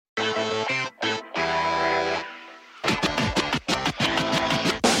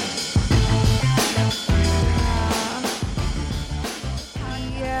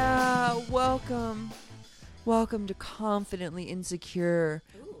Welcome to Confidently Insecure,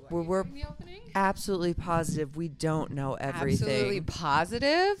 where we're absolutely positive we don't know everything. Absolutely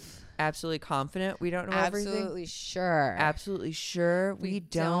positive? Absolutely confident we don't know everything. Absolutely sure. Absolutely sure we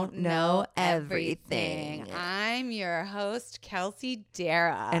don't know everything. I'm your host, Kelsey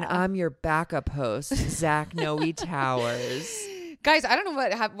Dara. And I'm your backup host, Zach Noe Towers. Guys, I don't know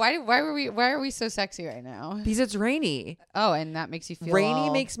what happened. Why are we so sexy right now? Because it's rainy. Oh, and that makes you feel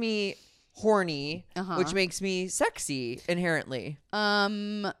rainy makes me horny, which Uh-huh. makes me sexy inherently.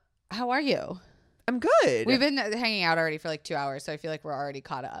 How are you? I'm good. We've been hanging out already for like 2 hours, so I feel like we're already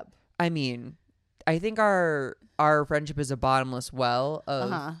caught up. I mean, I think our friendship is a bottomless well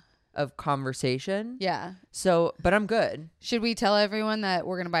of conversation. Yeah. So, but I'm good. Should we tell everyone that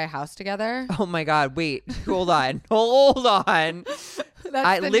we're gonna buy a house together? Oh my God! Wait, hold on, hold on.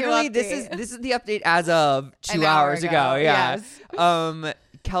 That's the literally new this update. is the update as of 2 An hour hours ago. Yeah. Yes.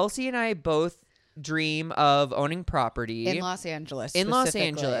 Kelsey and I both dream of owning property In Los Angeles. In Los specifically.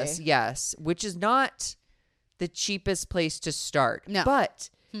 Angeles, yes, which is not the cheapest place to start. No. But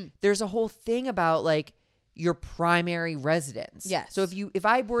there's a whole thing about like your primary residence. Yes. So if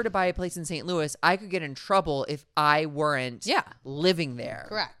I were to buy a place in St. Louis, I could get in trouble if I weren't living there.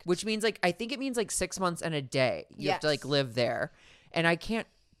 Correct. Which means I think it means 6 months and a day. You have to Yes. live there. And I can't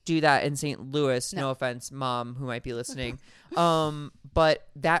do that in St. Louis. No offense, Mom, who might be listening. But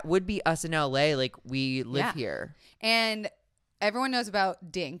that would be us in LA. Like we live here. And everyone knows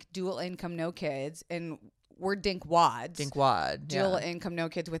about DINK, dual income, no kids, and we're DINK wads. DINK wad. Dual income, no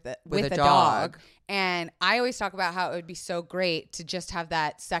kids with a a dog. And I always talk about how it would be so great to just have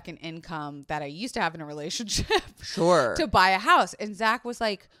that second income that I used to have in a relationship. Sure. To buy a house. And Zach was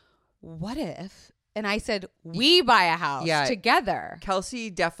like, what if? And I said, we buy a house together. Kelsey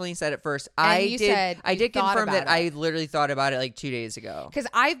definitely said it first. And I you did. said I you did thought confirm that about it. I literally thought about it 2 days ago. Because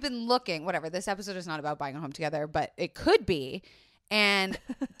I've been looking, whatever, this episode is not about buying a home together, but it could be. And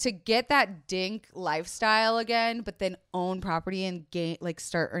to get that DINK lifestyle again, but then own property and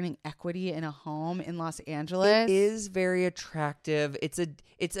start earning equity in a home in Los Angeles. It is very attractive. It's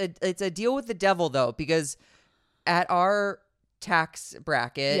a deal with the devil though, because at our tax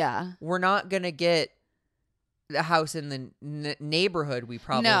bracket, we're not gonna get the house in the neighborhood we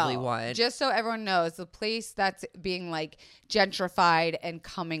probably want. Just so everyone knows, the place that's being gentrified and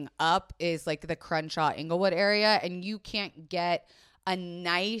coming up is the Crenshaw Inglewood area, and you can't get a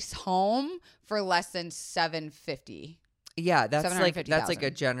nice home for less than $750. Yeah, that's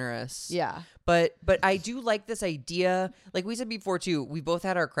a generous. Yeah. But I do like this idea. Like we said before too, we both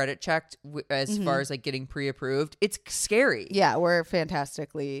had our credit checked as far as getting pre-approved. It's scary. Yeah, we're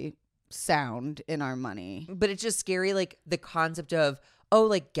fantastically sound in our money. But it's just scary, the concept of,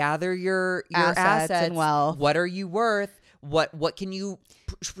 gather your assets and wealth. What are you worth? What can you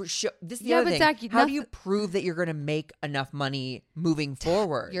show? This is the other thing. Zach, how do you prove that you're going to make enough money moving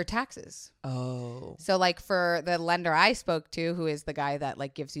forward? Your taxes. Oh. So for the lender I spoke to, who is the guy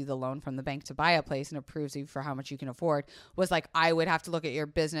that gives you the loan from the bank to buy a place and approves you for how much you can afford, was I would have to look at your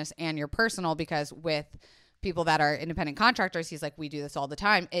business and your personal, because with people that are independent contractors, he's like, we do this all the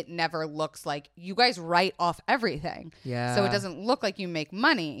time. It never looks like you guys write off everything. Yeah. So it doesn't look like you make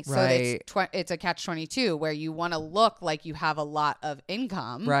money. So Right. it's a catch-22 where you want to look like you have a lot of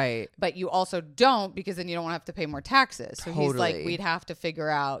income. Right. But you also don't, because then you don't have to pay more taxes. So he's like, Totally. we'd have to figure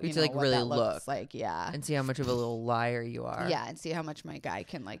out, We'd you know, to, what really that looks look. like. Yeah. And see how much of a little liar you are. Yeah. And see how much my guy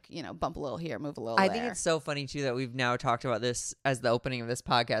can bump a little here, move a little I there. think it's so funny too that we've now talked about this as the opening of this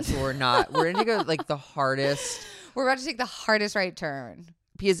podcast. So we're going to go the hardest. We're about to take the hardest right turn.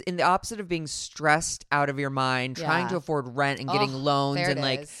 Because in the opposite of being stressed out of your mind, trying to afford rent and getting loans there and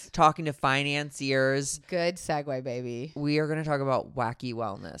it is. talking to financiers, Good segue, baby. we are going to talk about wacky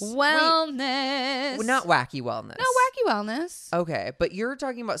wellness. Wellness. Wait, not wacky wellness. No, wacky wellness. Okay, but you're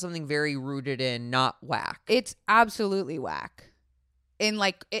talking about something very rooted in not whack. It's absolutely whack. In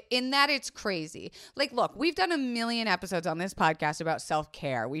that it's crazy. Look, we've done a million episodes on this podcast about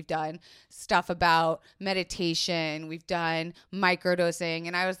self-care. We've done stuff about meditation. We've done microdosing.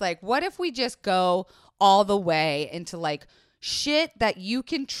 And I was like, what if we just go all the way into shit that you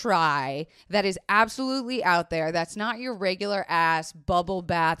can try that is absolutely out there, that's not your regular ass bubble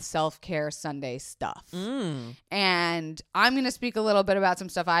bath self-care Sunday stuff. And I'm going to speak a little bit about some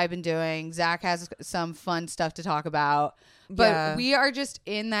stuff I've been doing. Zach has some fun stuff to talk about. But we are just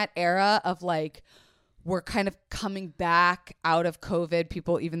in that era of we're kind of coming back out of COVID.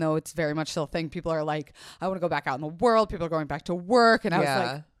 People, even though it's very much still a thing, people are like, I want to go back out in the world. People are going back to work. And I was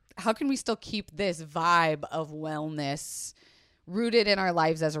like, how can we still keep this vibe of wellness rooted in our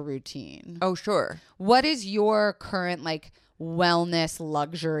lives as a routine? Oh, sure. What is your current wellness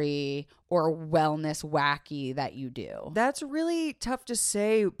luxury or wellness wacky that you do? That's really tough to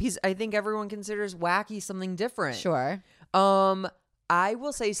say because I think everyone considers wacky something different. Sure. I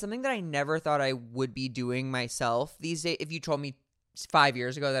will say something that I never thought I would be doing myself these days. If you told me 5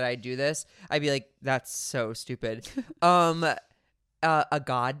 years ago that I'd do this, I'd be like, that's so stupid. A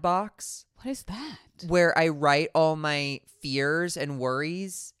God box. What is that? Where I write all my fears and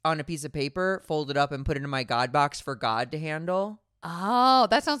worries on a piece of paper, fold it up and put it in my God box for God to handle. Oh,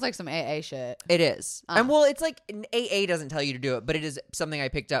 that sounds like some AA shit. It is. And well, it's like AA doesn't tell you to do it, but it is something I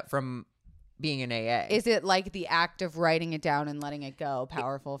picked up from being an AA. Is it like the act of writing it down and letting it go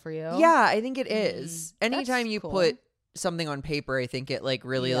powerful for you? Yeah, I think it is. Anytime you cool. put something on paper, I think it like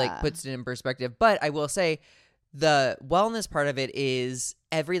really like puts it in perspective. But I will say the wellness part of it is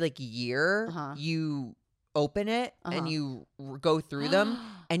every like year you open it and you go through them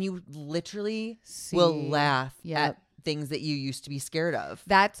and you literally will laugh at things that you used to be scared of.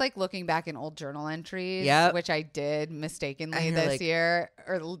 That's like looking back in old journal entries, which I did mistakenly this year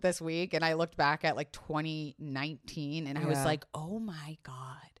or this week. And I looked back at like 2019 and I was like, oh my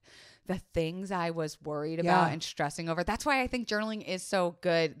God. The things I was worried about and stressing over. That's why I think journaling is so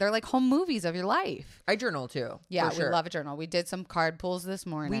good. They're like home movies of your life. I journal too. Yeah, we love a journal. We did some card pulls this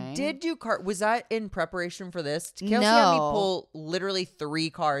morning. We did do card. Was that in preparation for this? Kelsey had me pull literally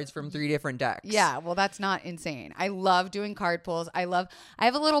 3 cards from 3 different decks. Yeah, well, that's not insane. I love doing card pulls. I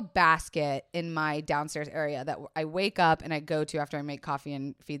have a little basket in my downstairs area that I wake up and I go to after I make coffee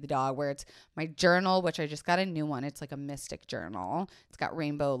and feed the dog, where it's my journal, which I just got a new one. It's like a mystic journal. It's got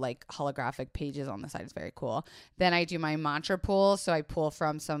rainbow like holographic pages on the side. It's very cool. Then I do my mantra pull. So I pull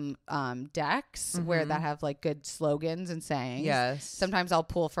from some decks where that have like good slogans and sayings. Yes. Sometimes I'll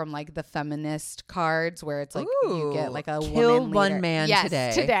pull from like the feminist cards where it's like you get like a kill woman one leader. man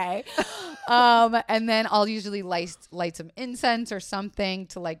today. And then I'll usually light some incense or something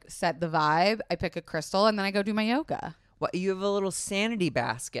to like set the vibe. I pick a crystal and then I go do my yoga. What, you have a little sanity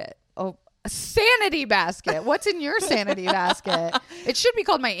basket. Oh, a sanity basket. What's in your sanity basket? It should be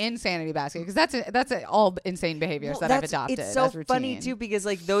called my insanity basket because that's all insane behaviors that I've adopted. It's so funny too because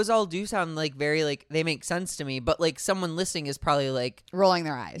like those all do sound like very like they make sense to me, but like someone listening is probably like rolling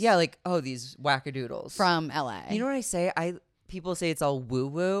their eyes. Yeah, like oh these wackadoodles from LA. You know what I say? People say it's all woo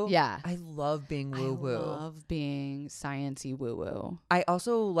woo. Yeah, I love being woo woo. I love being sciencey woo woo. I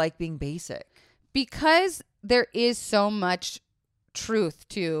also like being basic because there is so much truth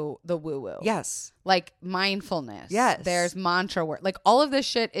to the woo-woo. Yes. Like mindfulness. Yes. There's mantra work. Like all of this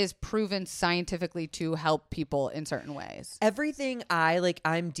shit is proven scientifically to help people in certain ways. Everything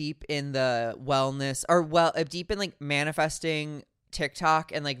I'm deep in the wellness deep in like manifesting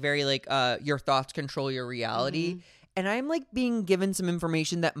TikTok and like very like your thoughts control your reality. And I'm like being given some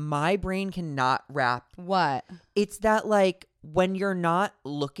information that my brain cannot wrap. What? It's that like when you're not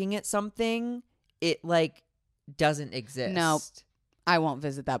looking at something, it like doesn't exist. No. I won't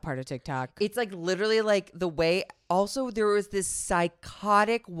visit that part of TikTok. It's like literally like the way. Also, there was this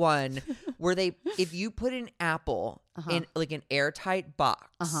psychotic one where if you put an apple in like an airtight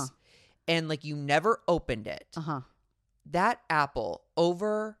box and like you never opened it, that apple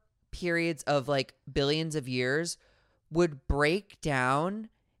over periods of like billions of years would break down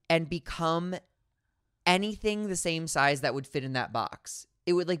and become anything the same size that would fit in that box.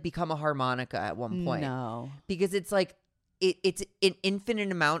 It would like become a harmonica at one point. No. Because it's like it's an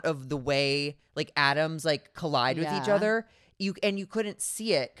infinite amount of the way like atoms like collide with each other. You couldn't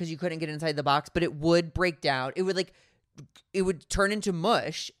see it because you couldn't get inside the box, but it would break down. It would turn into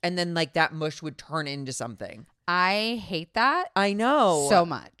mush, and then like that mush would turn into something. I hate that. I know. So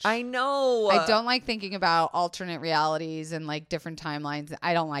much. I know. I don't like thinking about alternate realities and like different timelines.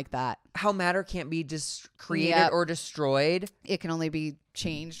 I don't like that. How matter can't be created or destroyed. It can only be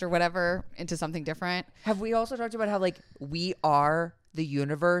changed or whatever into something different. Have we also talked about how like we are the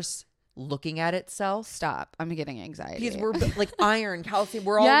universe looking at itself? Stop. I'm getting anxiety. Because we're like iron, calcium.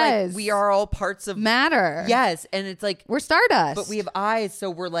 We're all like, we are all parts of matter. Yes. And it's like, we're stardust. But we have eyes. So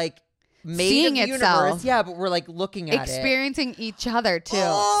we're like, made seeing of the itself. Universe. Yeah, but we're like looking at experiencing each other too.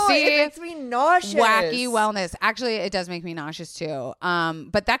 Oh, see, it makes me nauseous. Wacky wellness. Actually, it does make me nauseous too.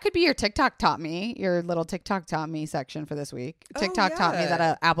 But that could be your TikTok taught me, your little TikTok taught me section for this week. TikTok taught me that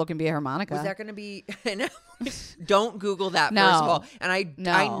an apple can be a harmonica. Was that going to be? Don't Google that no. first of all. And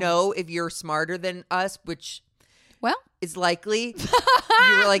I know if you're smarter than us, which is likely,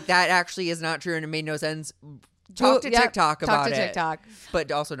 you were like that actually is not true and it made no sense. Talk to TikTok about it.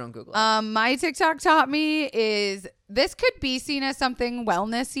 But also don't Google it. My TikTok taught me is this could be seen as something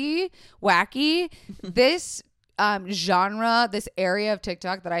wellnessy, wacky. This genre, this area of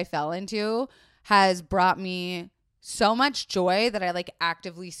TikTok that I fell into has brought me so much joy that I like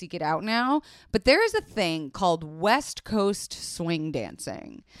actively seek it out now. But there is a thing called West Coast swing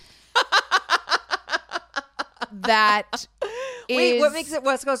dancing. That Wait, what makes it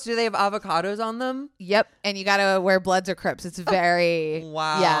West Coast? Do they have avocados on them? Yep. And you got to wear Bloods or Crips. It's very...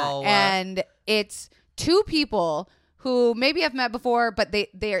 Wow. Yeah. And it's two people who maybe I've met before, but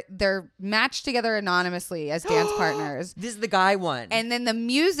they're matched together anonymously as dance partners. This is the guy one. And then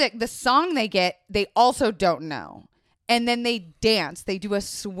the song they get, they also don't know. And then they dance. They do a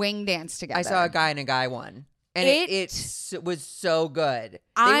swing dance together. I saw a guy and a guy one. And it was so good.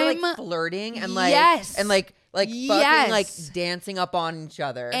 They were like flirting and like fucking like dancing up on each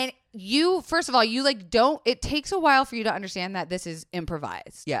other. And you, first of all, you like don't. It takes a while for you to understand that this is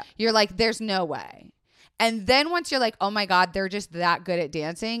improvised. Yeah, you're like, there's no way. And then once you're like, oh my God, they're just that good at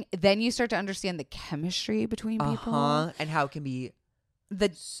dancing. Then you start to understand the chemistry between people and how it can be. The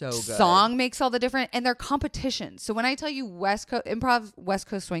so good. Song makes all the difference, and they're competitions. So when I tell you West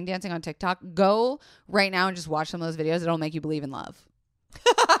Coast swing dancing on TikTok, go right now and just watch some of those videos. It'll make you believe in love.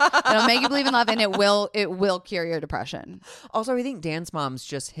 It'll make you believe in love, and it will cure your depression. Also, I think Dance Moms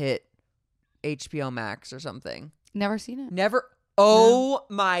just hit HBO Max or something. Never seen it. Never. Oh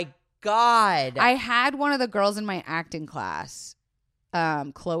my God! I had one of the girls in my acting class.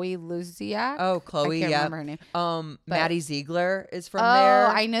 Chloe Luziak. Oh, Chloe, I can't remember her name. Maddie Ziegler is from there. Oh,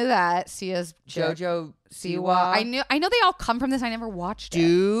 I know that. Sia's Jojo Siwa. I know they all come from this. I never watched it.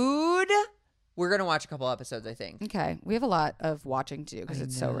 Dude, we're gonna watch a couple episodes, I think. Okay, we have a lot of watching to do because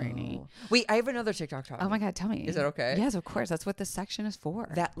it's so rainy. Wait, I have another TikTok topic. Oh my God, tell me. Is that okay? Yes, of course. That's what this section is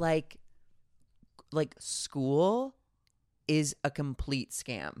for. That like school is a complete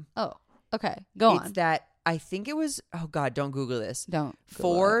scam. Oh, okay. Go on. It's that. I think it was, oh God, don't Google this. Don't.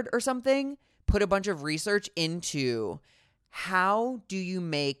 Ford or something put a bunch of research into how do you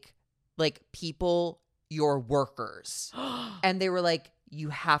make like people your workers? And they were like, you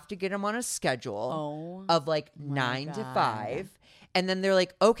have to get them on a schedule of like 9 to 5. And then they're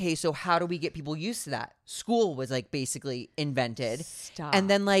like, okay, so how do we get people used to that? School was like basically invented. Stop. And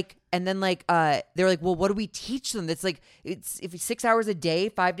then they're like, well, what do we teach them? It's like, if it's 6 hours a day,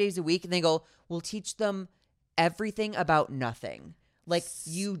 5 days a week. And they go, we'll teach them everything about nothing. Like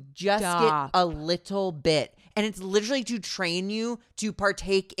you just get a little bit. And it's literally to train you to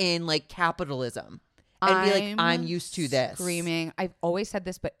partake in like capitalism. And be like, I'm used to this. Screaming. I've always said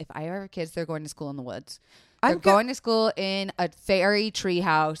this, but if I ever have kids, they're going to school in the woods. They're going to school in a fairy tree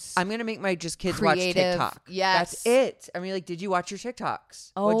house. I'm going to make my kids watch TikTok. Yes. That's it. I mean, like, did you watch your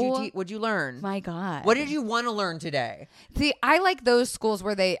TikToks? Oh. What'd you learn? My God. What did you want to learn today? See, I like those schools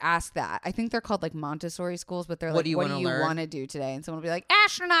where they ask that. I think they're called like Montessori schools, but they're like, what do you want to do today? And someone will be like,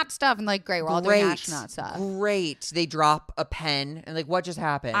 astronaut stuff. And like, great, we're all doing astronaut stuff. Great. They drop a pen and like, what just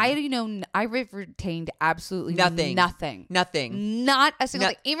happened? I retained absolutely nothing. Not a single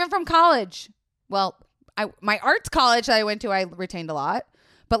thing. Even from college. Well, my arts college that I went to, I retained a lot.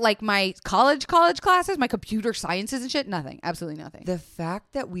 But like my college classes, my computer sciences and shit, nothing. Absolutely nothing. The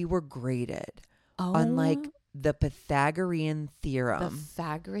fact that we were graded on like the Pythagorean theorem. The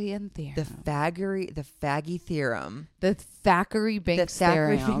Thackeray theorem. The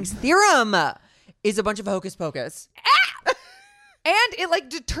Thackeray-Binks theorem is a bunch of hocus pocus. And it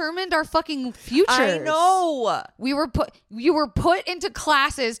like determined our fucking futures. I know. You were put into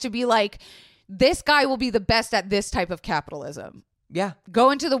classes to be like, this guy will be the best at this type of capitalism. Yeah.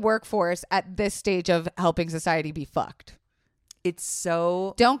 Go into the workforce at this stage of helping society be fucked. It's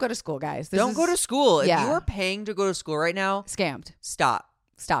so... Don't go to school, guys. Don't go to school. Yeah. If you are paying to go to school right now... Scammed. Stop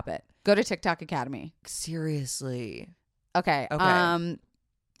it. Go to TikTok Academy. Seriously. Okay.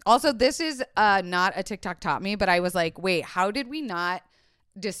 Also, this is not a TikTok taught me, but I was like, wait, how did we not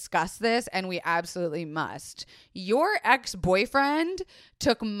discuss this? And we absolutely must. Your ex-boyfriend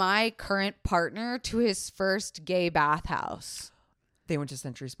took my current partner to his first gay bathhouse. They went to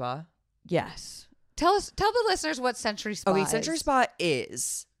Century Spa? Yes. Tell the listeners what Century Spa is. Century Spa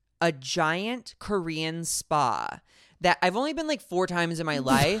is a giant Korean spa that I've only been like 4 times in my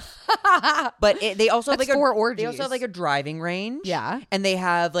life, but they also have like 4 orgies. They also have like a driving range, yeah, and they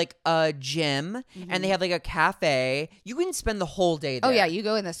have like a gym, and they have like a cafe. You can spend the whole day there. Oh yeah, you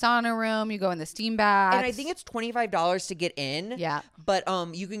go in the sauna room, you go in the steam bath, and I think it's $25 to get in. Yeah, but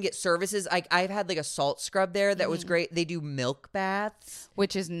you can get services. I've had like a salt scrub there that was great. They do milk baths,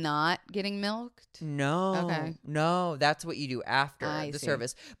 which is not getting milked. No, okay, no, that's what you do after the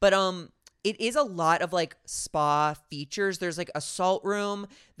service. But it is a lot of like spa features. There's like a salt room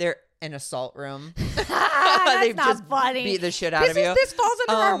there. an assault room. That's not just funny. Beat the shit out of you. This falls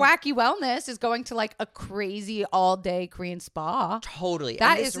under our wacky wellness, is going to like a crazy all day Korean spa. Totally.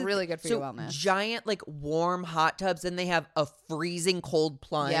 That is really good for your wellness. Giant like warm hot tubs. Then they have a freezing cold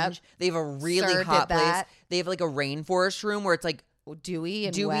plunge. Yep. They have a really hot place. They have like a rainforest room where it's like dewy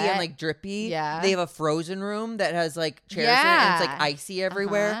and like drippy. Yeah. They have a frozen room that has like chairs in it and it's like icy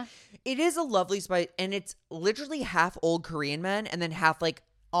everywhere. It is a lovely spot, and it's literally half old Korean men and then half like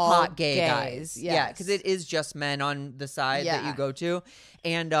all hot gay guys. Yes. Yeah, because it is just men on the side that you go to.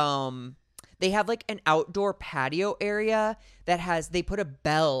 And they have like an outdoor patio area that they put a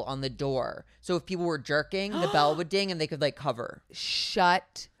bell on the door. So if people were jerking, the bell would ding and they could like cover.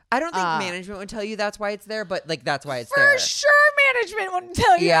 Shut I don't think management would tell you that's why it's there, but like that's why it's there. For sure management wouldn't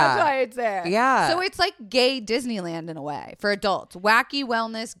tell you that's why it's there. Yeah. So it's like gay Disneyland in a way for adults. Wacky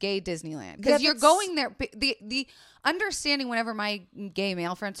wellness, gay Disneyland. Because you're going there. The understanding whenever my gay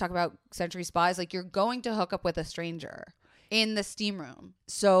male friends talk about Century Spa is like you're going to hook up with a stranger in the steam room.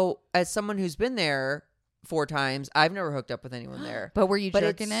 So as someone who's been there 4 times, I've never hooked up with anyone there. But were you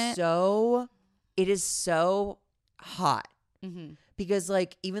jerking it? It is so hot. Mm-hmm. Because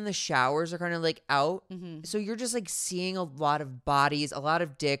like even the showers are kind of like out. Mm-hmm. So you're just like seeing a lot of bodies, a lot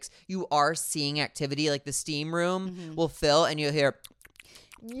of dicks. You are seeing activity. Like the steam room will fill and you'll hear.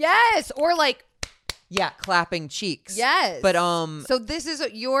 Yes. Or like. Yeah. Clapping cheeks. Yes. But so this is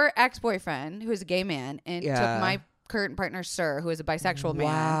your ex-boyfriend who is a gay man and took my current partner, Sir, who is a bisexual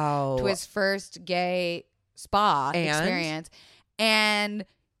man, to his first gay spa experience. And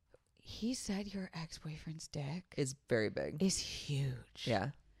he said your ex-boyfriend's dick is very big. Is huge. Yeah,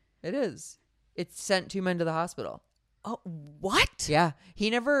 it is. It sent 2 men to the hospital. Oh, what? Yeah. We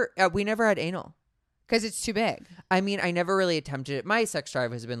never had anal. Because it's too big. I mean, I never really attempted it. My sex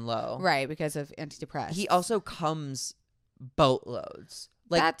drive has been low. Right, because of antidepressants. He also comes boatloads.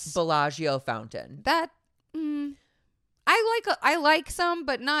 Like that's Bellagio fountain. I like some,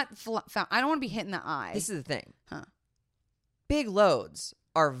 but not I don't want to be hit in the eye. This is the thing. Big loads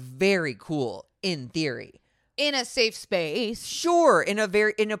are very cool in theory. In a safe space. Sure, in a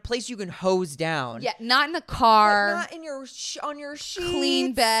place you can hose down. Yeah, not in the car. But not in on your sheets.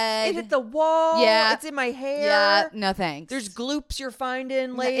 Clean bed. It hit the wall. Yeah. It's in my hair. Yeah, no thanks. There's gloops you're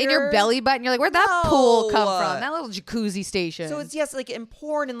finding later. In your belly button. You're like, where'd that pool come from? That little jacuzzi station. So it's like in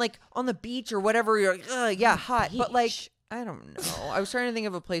porn and like on the beach or whatever. You're like, hot. Beach. But like, I don't know. I was trying to think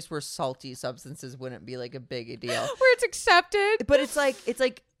of a place where salty substances wouldn't be like a big deal. Where it's accepted. But it's like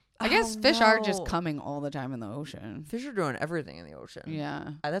I guess fish are just coming all the time in the ocean. Fish are doing everything in the ocean.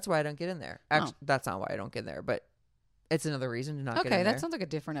 Yeah. That's why I don't get in there. Actually, that's not why I don't get in there, but it's another reason to not get in there. Okay, that sounds like a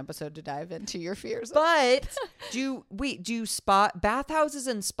different episode to dive into your fears. But do bathhouses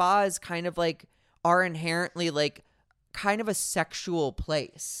and spas kind of like are inherently like kind of a sexual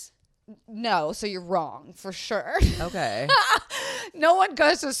place? No, so you're wrong for sure. Okay. No one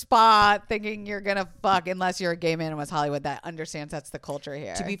goes to a spa thinking you're gonna fuck unless you're a gay man in West Hollywood that understands that's the culture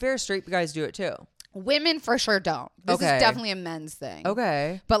here. To be fair, straight guys do it too. Women for sure don't. This is definitely a men's thing.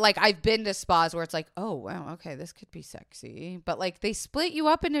 Okay. But like I've been to spas where it's like, oh wow, okay, this could be sexy. But like they split you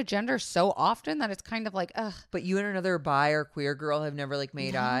up into gender so often that it's kind of like, ugh. But you and another bi or queer girl have never like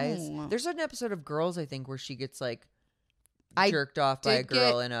made eyes. There's an episode of Girls, I think, where she gets like jerked off by a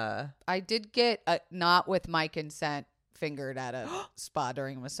girl in a. I did get not with my consent fingered at a spa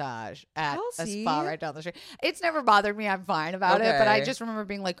during a massage at a spa right down the street. It's never bothered me. I'm fine about it. But I just remember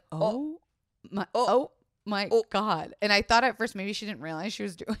being like, oh my God. And I thought at first maybe she didn't realize she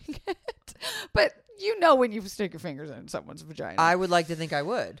was doing it. But you know when you stick your fingers in someone's vagina. I would like to think I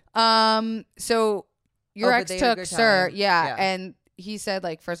would. So your ex took Sir. Yeah. And he said,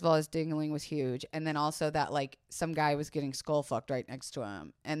 like, first of all, his dingling was huge. And then also that, like, some guy was getting skull fucked right next to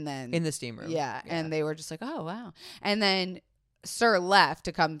him. And then. In the steam room. Yeah. And they were just like, oh, wow. And then Sir left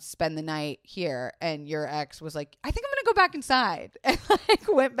to come spend the night here. And your ex was like, I think I'm going to go back inside. And, like,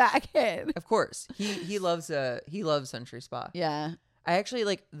 went back in. Of course. He loves Century Spa. Yeah. I actually,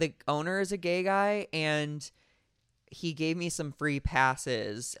 like, the owner is a gay guy. And he gave me some free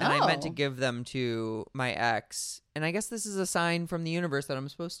passes. And I meant to give them to my ex. And I guess this is a sign from the universe that I'm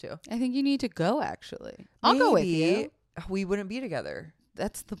supposed to. I think you need to go, actually. I'll go with you. We wouldn't be together.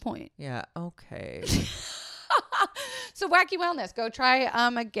 That's the point. Yeah. Okay. So Wacky Wellness. Go try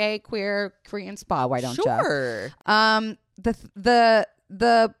a gay, queer Korean spa. Why don't you? Sure. The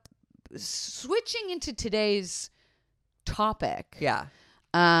switching into today's topic. Yeah.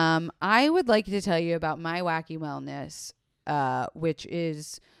 I would like to tell you about my Wacky Wellness, which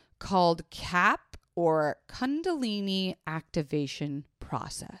is called CAP or Kundalini activation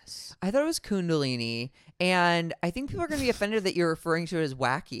process. I thought it was Kundalini, and I think people are going to be offended that you're referring to it as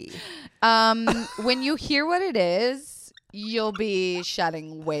wacky. When you hear what it is, you'll be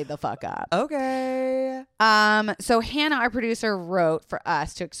shutting way the fuck up. Okay. So Hannah, our producer, wrote for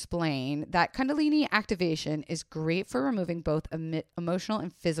us to explain that Kundalini activation is great for removing both emotional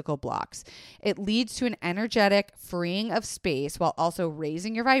and physical blocks. It leads to an energetic freeing of space while also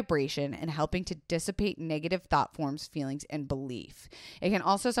raising your vibration and helping to dissipate negative thought forms, feelings, and belief. It can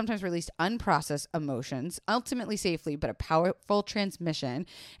also sometimes release unprocessed emotions, ultimately safely, but a powerful transmission.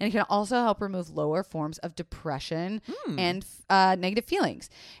 And it can also help remove lower forms of depression and negative feelings.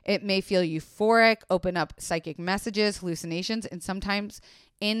 It may feel euphoric, open up psychic messages, hallucinations, and sometimes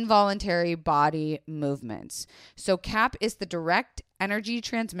involuntary body movements. So CAP is the direct energy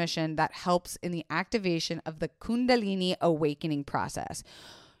transmission that helps in the activation of the Kundalini awakening process.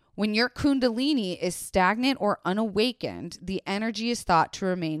 When your Kundalini is stagnant or unawakened, the energy is thought to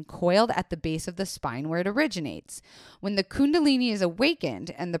remain coiled at the base of the spine where it originates. When the Kundalini is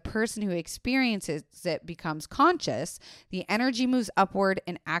awakened and the person who experiences it becomes conscious, the energy moves upward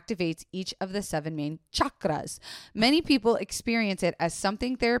and activates each of the 7 main chakras. Many people experience it as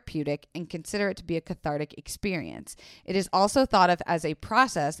something therapeutic and consider it to be a cathartic experience. It is also thought of as a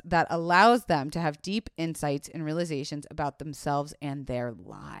process that allows them to have deep insights and realizations about themselves and their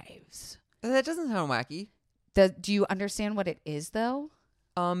lives. That doesn't sound wacky. Do you understand what it is, though?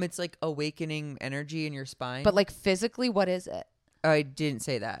 It's like awakening energy in your spine. But like physically, what is it? I didn't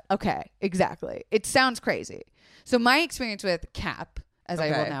say that. Okay, exactly. It sounds crazy. So my experience with CAP, as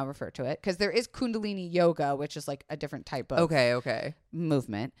I will now refer to it, because there is Kundalini yoga, which is like a different type of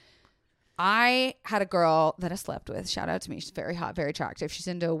movement. I had a girl that I slept with. Shout out to me. She's very hot, very attractive. She's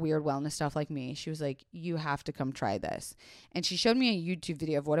into weird wellness stuff like me. She was like, you have to come try this. And she showed me a YouTube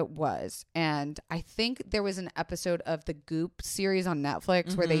video of what it was. And I think there was an episode of the Goop series on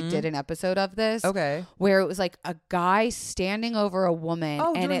Netflix where they did an episode of this. Okay. Where it was like a guy standing over a woman.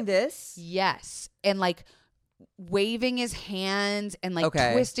 Oh, and doing this? Yes. And like waving his hands and like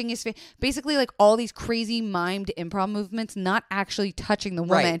twisting his face. Basically like all these crazy mimed improv movements, not actually touching the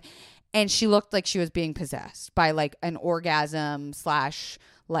woman. Right. And she looked like she was being possessed by like an orgasm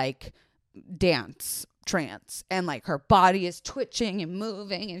 / like dance trance. And like her body is twitching and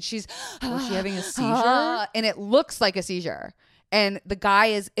moving and she's... Was she having a seizure? And it looks like a seizure. And the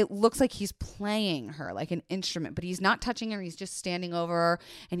guy it looks like he's playing her like an instrument, but he's not touching her. He's just standing over her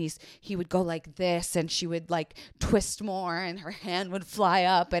and he would go like this and she would like twist more and her hand would fly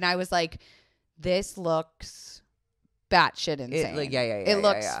up. And I was like, this looks... batshit insane. It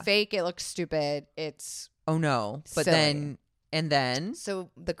looks fake. It looks stupid. It's no. But silly. then so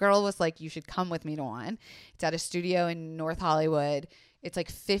the girl was like, you should come with me to one. It's at a studio in North Hollywood. It's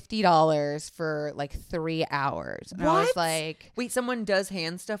like $50 for like 3 hours. And what? I was like, wait, someone does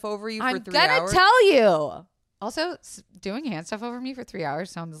hand stuff over you for 3 hours? I'm gonna tell you. Also, doing hand stuff over me for 3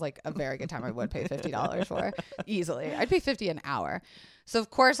 hours sounds like a very good time. I would pay $50 for easily. I'd pay $50 an hour. So, of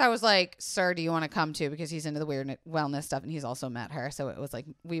course, I was like, sir, do you want to come too? Because he's into the weird wellness stuff and he's also met her. So it was like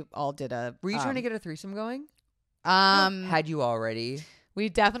we all did a... Were you trying to get a threesome going? Had you already? We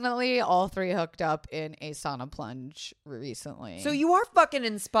definitely all 3 hooked up in a sauna plunge recently. So you are fucking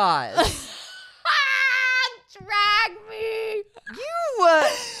in spas. Drag me.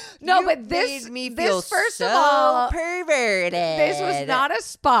 No, but this made me feel first so of all perverted. This was not a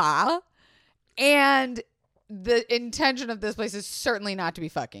spa. And... the intention of this place is certainly not to be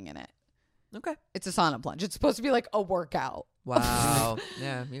fucking in it. Okay. It's a sauna plunge. It's supposed to be like a workout. Wow.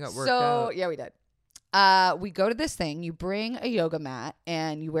 Yeah, you got worked out. So, yeah, we did. We go to this thing. You bring a yoga mat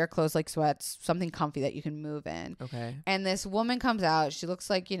and you wear clothes like sweats, something comfy that you can move in. Okay. And this woman comes out. She looks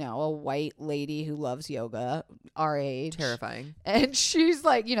like, a white lady who loves yoga, our age. Terrifying. And she's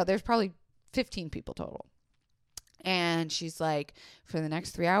like, there's probably 15 people total. And she's like, for the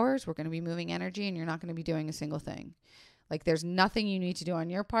next 3 hours, we're going to be moving energy and you're not going to be doing a single thing. Like, there's nothing you need to do on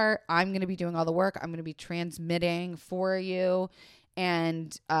your part. I'm going to be doing all the work. I'm going to be transmitting for you.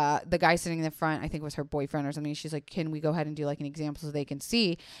 And the guy sitting in the front, I think it was her boyfriend or something. She's like, can we go ahead and do like an example so they can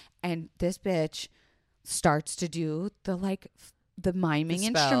see? And this bitch starts to do the miming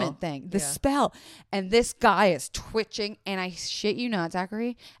instrument thing, the spell. And this guy is twitching. And I shit you not,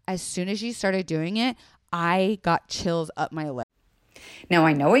 Zachary, as soon as she started doing it, I got chills up my leg. Now,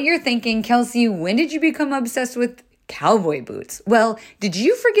 I know what you're thinking, Kelsey. When did you become obsessed with cowboy boots. Well, did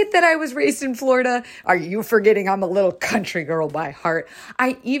you forget that I was raised in Florida? Are you forgetting I'm a little country girl by heart?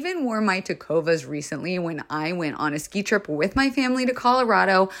 I even wore my Tecovas recently when I went on a ski trip with my family to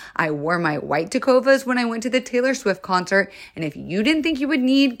Colorado. I wore my white Tecovas when I went to the Taylor Swift concert. And if you didn't think you would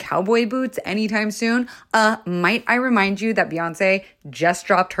need cowboy boots anytime soon, might I remind you that Beyonce just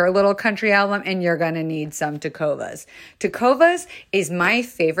dropped her little country album and you're going to need some Tecovas. Tecovas is my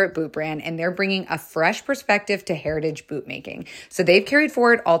favorite boot brand, and they're bringing a fresh perspective to heritage boot making. So they've carried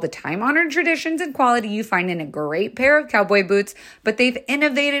forward all the time-honored traditions and quality you find in a great pair of cowboy boots, but they've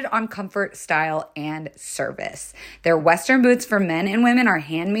innovated on comfort, style, and service. Their Western boots for men and women are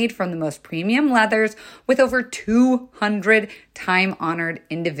handmade from the most premium leathers with over 200 time-honored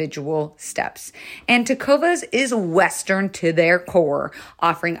individual steps. And Tecovas is Western to their core,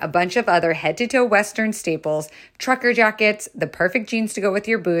 offering a bunch of other head-to-toe Western staples, trucker jackets, the perfect jeans to go with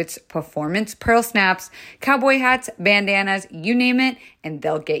your boots, performance pearl snaps, cowboy hats, bandanas, you name it, and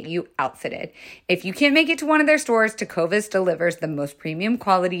they'll get you outfitted. If you can't make it to one of their stores, Tecovas delivers the most premium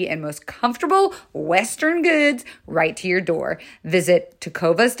quality and most comfortable Western goods right to your door. Visit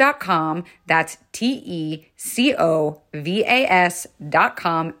tecovas.com, that's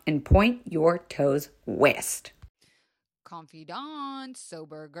TECOVAS.com, and point your toes west. Confidants,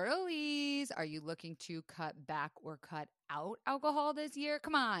 sober girlies, are you looking to cut back or cut out alcohol this year?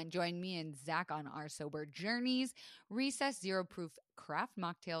 Come on, join me and Zach on our sober journeys. Recess Zero Proof craft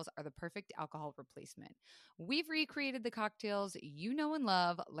mocktails are the perfect alcohol replacement. We've recreated the cocktails you know and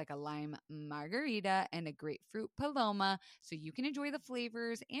love, like a lime margarita and a grapefruit paloma, so you can enjoy the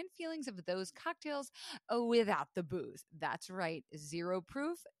flavors and feelings of those cocktails without the booze. That's right, zero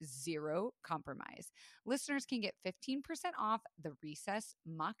proof, zero compromise. Listeners can get 15% off the Recess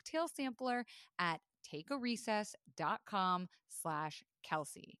mocktail sampler at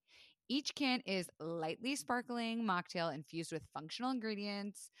takearecess.com/Kelsey. Each can is lightly sparkling mocktail infused with functional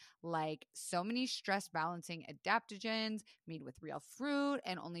ingredients like so many stress balancing adaptogens, made with real fruit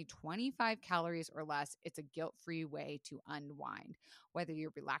and only 25 calories or less. It's a guilt-free way to unwind. Whether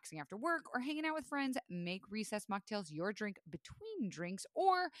you're relaxing after work or hanging out with friends, make Recess mocktails your drink between drinks,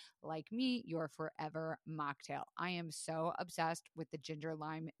 or like me, your forever mocktail. I am so obsessed with the ginger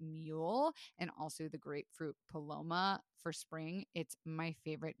lime mule and also the grapefruit paloma for spring. It's my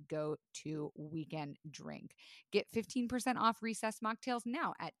favorite go-to weekend drink. Get 15% off Recess mocktails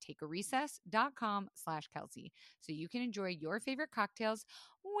now at takearecess.com/Kelsey, so you can enjoy your favorite cocktails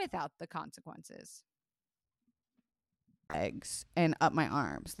without the consequences. Legs and up my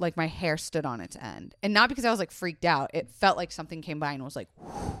arms, like my hair stood on its end, and not because I was like freaked out. It felt like something came by and was like,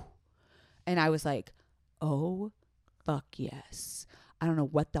 whew. And I was like, oh fuck yes. I don't know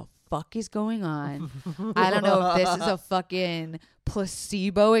what the fuck is going on. I don't know if this is a fucking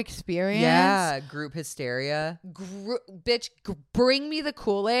placebo experience. Yeah, group hysteria. Bitch, bring me the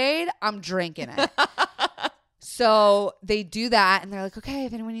Kool-Aid. I'm drinking it. So they do that, and they're like, okay,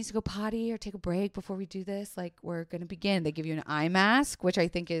 if anyone needs to go potty or take a break before we do this, like, we're going to begin. They give you an eye mask, which I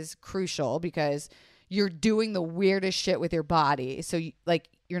think is crucial because you're doing the weirdest shit with your body. So,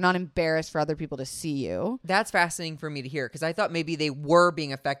 you're not embarrassed for other people to see you. That's fascinating for me to hear, because I thought maybe they were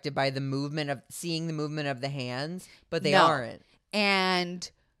being affected by the movement of seeing the movement of the hands, but they aren't. And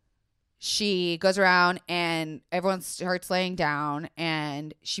she goes around and everyone starts laying down,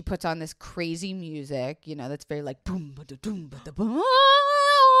 and she puts on this crazy music, that's very like boom, ba-da-doom, ba-da-boom.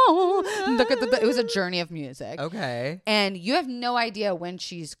 It was a journey of music. Okay. And you have no idea when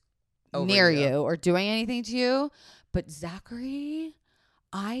she's near you or doing anything to you. But Zachary,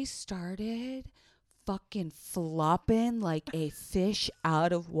 I started fucking flopping like a fish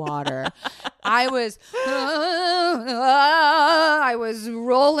out of water. I was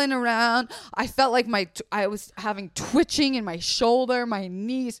rolling around. I felt like I was having twitching in my shoulder. My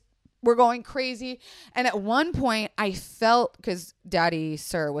knees were going crazy. And at one point I felt, because Daddy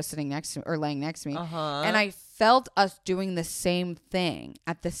Sir was sitting next to me, or laying next to me. And I felt us doing the same thing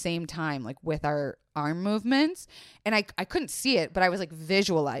at the same time, like with our arm movements. And I couldn't see it, but I was like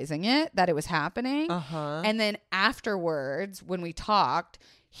visualizing it, that it was happening. And then afterwards, when we talked,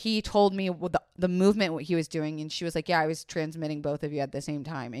 he told me the movement, what he was doing. And she was like, yeah, I was transmitting both of you at the same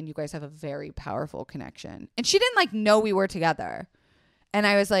time. And you guys have a very powerful connection. And she didn't know we were together. And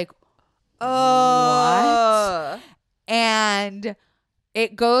I was like, oh, what? And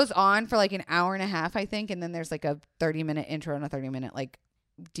it goes on for like an hour and a half, I think. And then there's like a 30-minute intro and a 30-minute like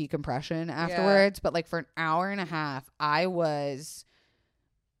decompression afterwards. Yeah. But like for an hour and a half, I was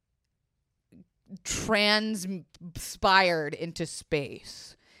transpired into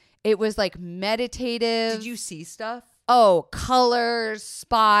space. It was like meditative. Did you see stuff? Oh, colors,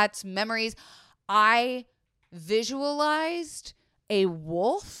 spots, memories. I visualized a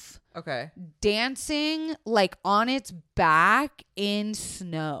wolf dancing like on its back in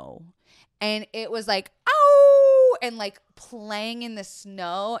snow. And it was like, ow, and like playing in the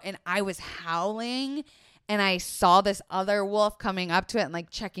snow. And I was howling. And I saw this other wolf coming up to it and like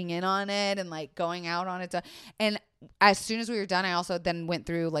checking in on it and like going out on it. And as soon as we were done, I also then went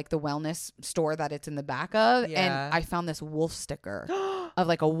through like the wellness store that it's in the back of. Yeah. And I found this wolf sticker of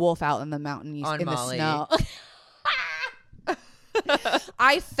like a wolf out in the mountain in Molly. The snow.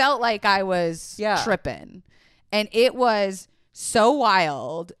 I felt like I was tripping. And it was so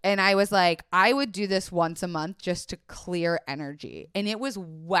wild. And I was like, I would do this once a month just to clear energy. And it was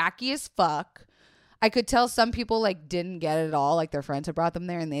wacky as fuck. I could tell some people like didn't get it at all. Like their friends had brought them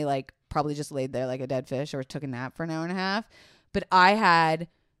there and they like probably just laid there like a dead fish or took a nap for an hour and a half. But I had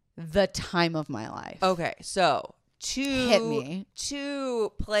the time of my life. Okay. So hit me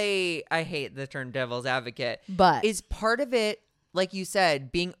to play, I hate the term devil's advocate, but is part of it, like you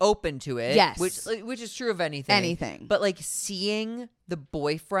said, being open to it. Yes. Which is true of anything. But like seeing the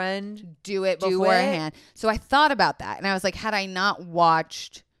boyfriend do it beforehand. So I thought about that and I was like, had I not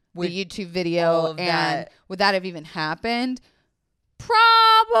watched the YouTube video and would that have even happened?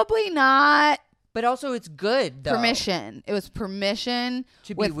 Probably not. But also it's good though. Permission. It was permission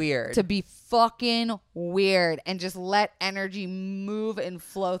to be weird. To be fucking weird and just let energy move and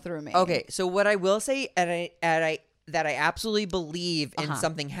flow through me. Okay, so what I will say that I absolutely believe in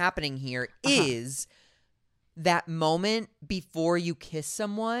something happening here is that moment before you kiss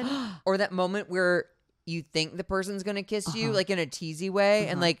someone or that moment where you think the person's going to kiss you like in a teasy way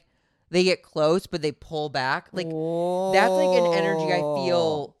and like they get close but they pull back. Like that's like an energy I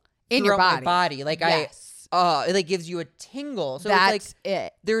feel in your body. My body. Like it like gives you a tingle. So that's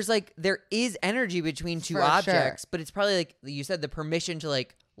it's like there is energy between two objects, but it's probably like you said, the permission to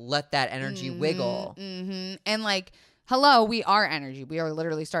like let that energy wiggle. Mm-hmm. And like, hello, we are energy. We are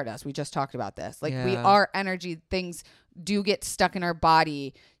literally stardust. We just talked about this. Like we are energy. Things do get stuck in our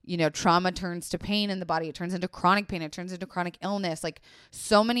body. You know, trauma turns to pain in the body. It turns into chronic pain. It turns into chronic illness. Like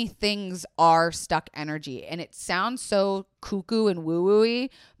so many things are stuck energy. And it sounds so cuckoo and woo-woo-y,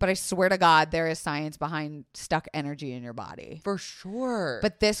 but I swear to God, there is science behind stuck energy in your body. For sure.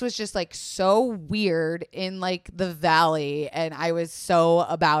 But this was just like so weird in like the valley. And I was so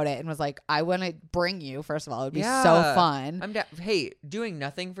about it and was like, I want to bring you, first of all. It would be so fun. Hey, doing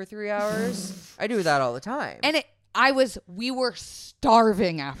nothing for 3 hours? I do that all the time. And we were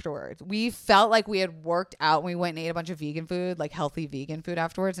starving afterwards. We felt like we had worked out and we went and ate a bunch of vegan food, like healthy vegan food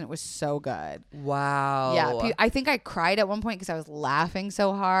afterwards. And it was so good. Wow. Yeah. I think I cried at one point because I was laughing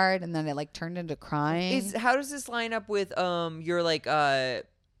so hard and then it like turned into crying. How does this line up with your like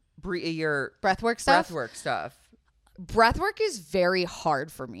your breathwork stuff? Breathwork is very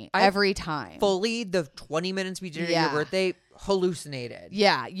hard for me every time. Fully the 20 minutes we did at your birthday hallucinated.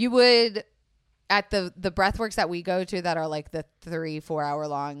 Yeah. You would... At the breathworks that we go to that are like the 3-4 hour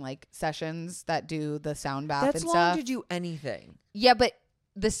long like sessions that do the sound bath and stuff. That's long to do anything. Yeah, but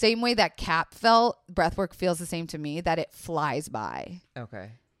the same way that Cap felt, breathwork feels the same to me, that it flies by.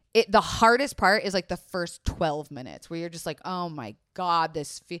 Okay. The hardest part is like the first 12 minutes where you're just like, oh my God,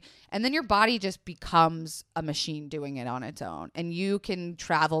 and then your body just becomes a machine doing it on its own. And you can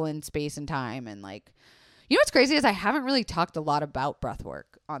travel in space and time and like... You know what's crazy is I haven't really talked a lot about breathwork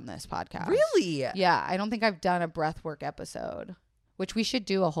on this podcast. Really? Yeah. I don't think I've done a breathwork episode, which we should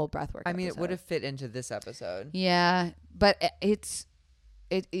do a whole breathwork episode. It would have fit into this episode. Yeah. But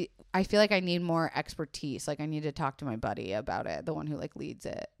I feel like I need more expertise. Like I need to talk to my buddy about it, the one who like leads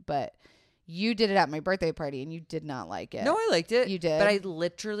it. But you did it at my birthday party and you did not like it. No, I liked it. You did. But I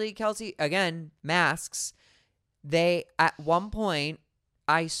literally, Kelsey, again, masks. At one point,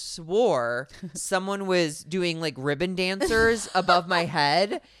 I swore someone was doing like ribbon dancers above my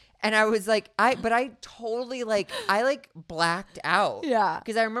head. And I was like, I totally I blacked out. Yeah.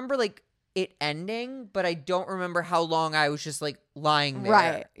 Because I remember like it ending, but I don't remember how long I was just like lying there.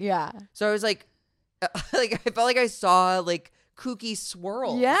 Right. Yeah. So I was like I felt like I saw like kooky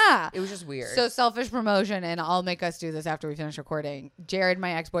swirls. Yeah. It was just weird. So selfish promotion, and I'll make us do this after we finish recording. Jared,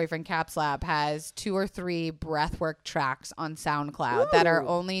 my ex-boyfriend, Caps Lab, has 2 or 3 breathwork tracks on SoundCloud that are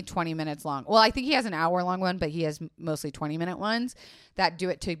only 20 minutes long. Well, I think he has an hour-long one, but he has mostly 20-minute ones that do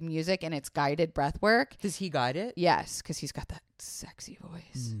it to music, and it's guided breathwork. Does he guide it? Yes, because he's got that sexy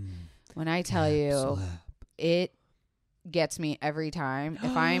voice. When I tell you, it gets me every time.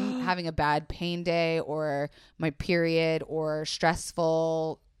 If I'm having a bad pain day or my period or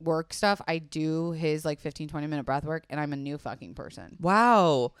stressful work stuff, I do his like 15-20 minute breath work and I'm a new fucking person.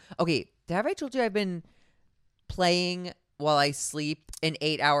 Wow. Okay, have I told you I've been playing while I sleep an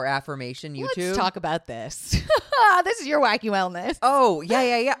 8-hour affirmation YouTube. Let's talk about this. This is your wacky wellness. Oh,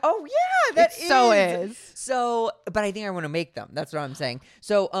 yeah. Oh, yeah, that is. So is. So, but I think I want to make them. That's what I'm saying.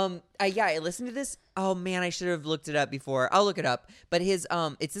 So, I listened to this. Oh man, I should have looked it up before. I'll look it up. But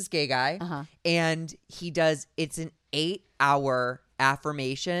it's this gay guy, and it's an 8-hour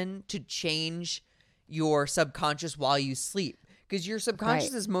affirmation to change your subconscious while you sleep. Because your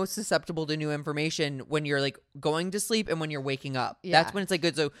subconscious is most susceptible to new information when you're like going to sleep and when you're waking up. Yeah. That's when it's like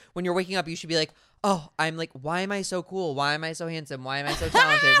good. So when you're waking up, you should be like, oh, I'm like, why am I so cool? Why am I so handsome? Why am I so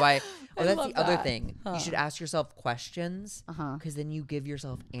talented? Why? Oh, that's the other thing. You should ask yourself questions because then you give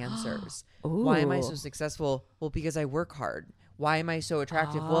yourself answers. Why am I so successful? Well, because I work hard. Why am I so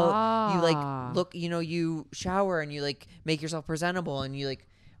attractive? Well, you like look, you shower and you like make yourself presentable and you like,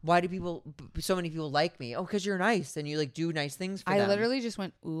 why do so many people like me? Oh, because you're nice and you like do nice things for them. I literally just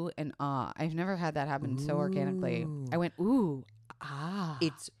went ooh and ah. I've never had that happen so organically. I went ooh, ah.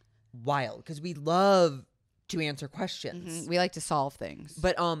 It's wild because we love to answer questions. We like to solve things.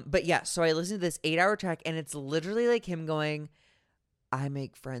 But yeah, so I listened to this 8-hour track and it's literally like him going, I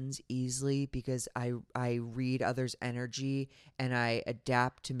make friends easily because I read others' energy and I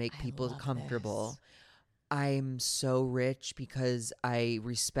adapt to make people comfortable. I'm so rich because I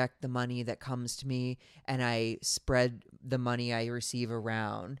respect the money that comes to me and I spread the money I receive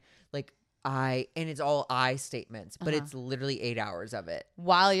around. And it's all I statements, but it's literally 8 hours of it.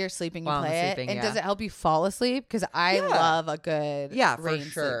 While you're sleeping, you play it. And does it help you fall asleep? Because I love a good rain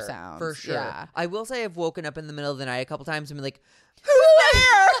sleep sound. For sure. Yeah. I will say I've woken up in the middle of the night a couple times and been like, who's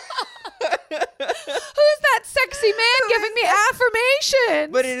there? Who's that sexy man giving me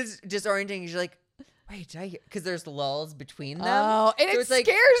affirmations? But it is disorienting. You're like, wait, did I hear? Because there's lulls between them. Oh, and so it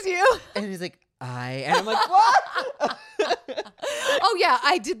scares you. And he's like, and I'm like, what? Oh yeah,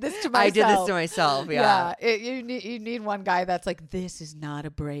 I did this to myself. I did this to myself. Yeah. You need one guy that's like, this is not a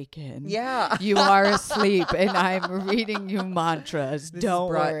break-in. Yeah. You are asleep, and I'm reading you mantras. This Don't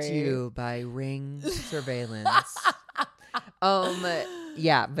is brought worry. to you by Ring Surveillance.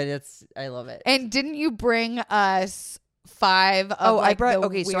 Yeah, but I love it. And didn't you bring us 5 of so I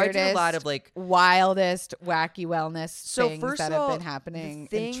did a lot of like wildest wacky wellness things first that of all, have been happening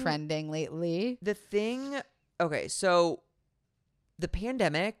and trending lately. So the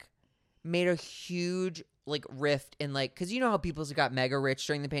pandemic made a huge like rift in like, because you know how people got mega rich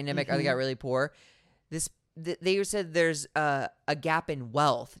during the pandemic or they got really poor. They said there's a gap in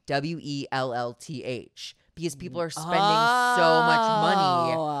wealth, WELLTH. Because people are spending so much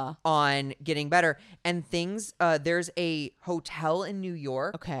money on getting better. And things, there's a hotel in New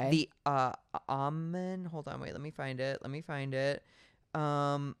York. Okay. The Amen. Hold on, wait, let me find it.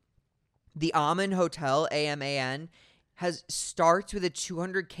 The Amen Hotel, AMAN, starts with a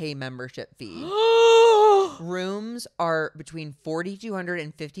 $200K membership fee. Rooms are between $4,200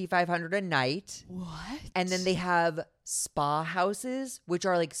 and $5,500 a night. What? And then they have spa houses, which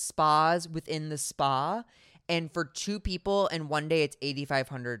are like spas within the spa. And for 2 people and 1 day, it's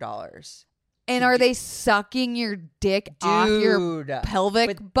 $8,500. And are they sucking your dick off your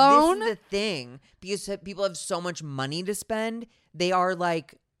pelvic bone? This is the thing. Because people have so much money to spend, they are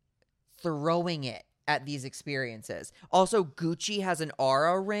like throwing it at these experiences. Also, Gucci has an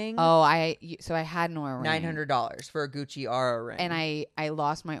Aura ring. Oh, so I had an Aura ring. $900 for a Gucci Aura ring. And I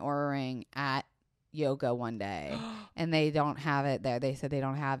lost my Aura ring at yoga one day and they don't have it there. They said they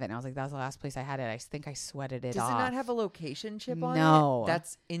don't have it. And I was like, that was the last place I had it. I think I sweated it off. Does it not have a location chip on it? No.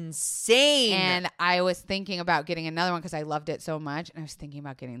 That's insane. And I was thinking about getting another one because I loved it so much. And I was thinking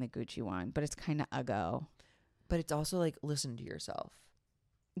about getting the Gucci one, but it's kind of uggo. But it's also like, listen to yourself.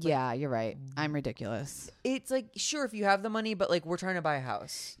 Yeah, you're right. I'm ridiculous. It's like, sure, if you have the money, but like, we're trying to buy a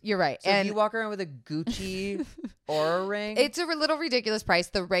house. You're right. So if you walk around with a Gucci Aura ring, it's a little ridiculous price.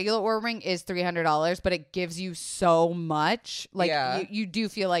 The regular Aura ring is $300, but it gives you so much. Like you do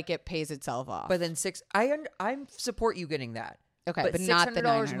feel like it pays itself off. But then I support you getting that. Okay, but not the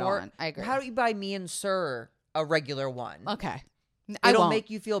 $900 more. One. I agree. How do you buy me and Sir a regular one? Okay, it'll make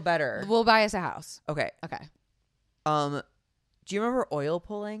you feel better. We'll buy us a house. Okay. Do you remember oil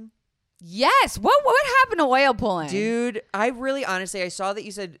pulling? Yes. What happened to oil pulling? Dude, I really honestly, I saw that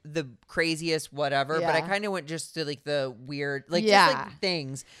you said the craziest whatever, but I kind of went just to like the weird, just like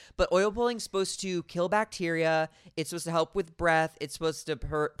things. But oil pulling's supposed to kill bacteria. It's supposed to help with breath. It's supposed to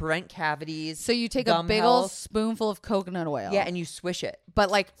prevent cavities. So you take a big old spoonful of coconut oil. Yeah, and you swish it.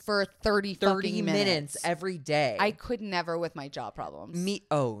 But like for 30 minutes every day. I could never with my jaw problems.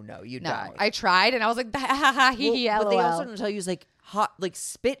 Oh no, you die. I tried and I was like, ha ha ha, hee hee, But they also don't tell you is like, hot, like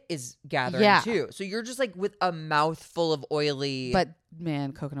spit is gathering too. So you're just like with a mouthful of oily. But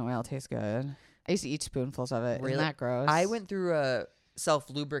man, coconut oil tastes good. I used to eat spoonfuls of it. Really? Isn't that gross? I went through a not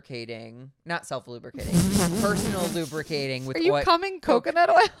self-lubricating, personal lubricating with Are you coming coconut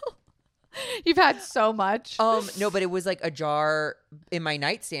oil? You've had so much. No, but it was like a jar in my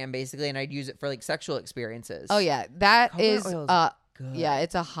nightstand basically, and I'd use it for like sexual experiences. Oh yeah, that coconut is oil good. Yeah,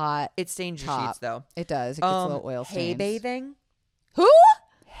 it's a hot. It stains your top. sheets though. It does. It gets a little oil stains. Hay bathing. Who?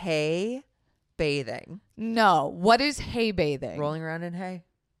 Hay bathing. No. What is hay bathing? Rolling around in hay.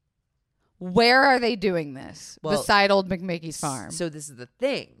 Where are they doing this? Well, beside Old McMickey's farm. So this is the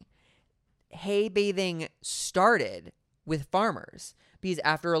thing. Hay bathing started with farmers because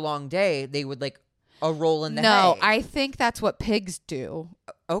after a long day, they would like a roll in the hay. No, I think that's what pigs do.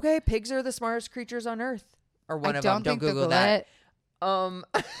 Okay, pigs are the smartest creatures on earth. Or one of them. Don't Google that. It.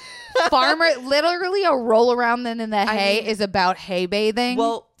 Farmer, literally a roll around then in the hay is about hay bathing.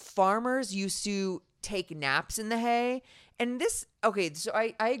 Well, farmers used to take naps in the hay. And this, okay, so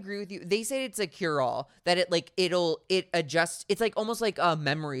I agree with you. They say it's a cure-all, that it adjusts. It's like almost like a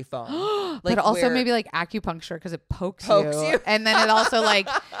memory foam. But also maybe like acupuncture because it pokes you. And then it also like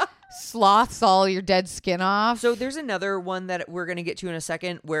sloths all your dead skin off. So there's another one that we're going to get to in a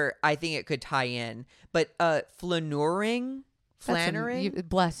second where I think it could tie in. But flaneuring.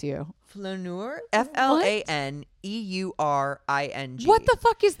 Bless you. Flaneur? FLANEURING. What the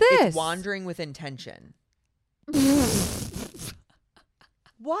fuck is this? It's wandering with intention.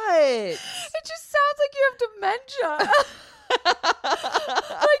 What? It just sounds like you have dementia.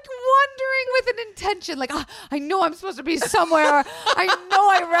 Like wandering with an intention. Like, I know I'm supposed to be somewhere. I know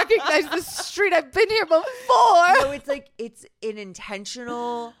I recognize this street. I've been here before. No, it's like it's an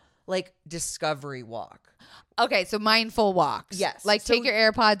intentional like discovery walk. Okay, so mindful walks. Yes. Like take your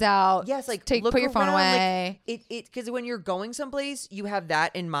AirPods out. Yes, like put your phone away. Like, because when you're going someplace, you have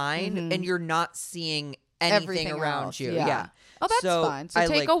that in mind and you're not seeing anything around else. you. Yeah. Oh, that's fun. So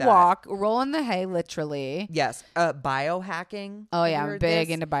take a like walk, roll in the hay, literally. Yes. Biohacking. Oh yeah, I'm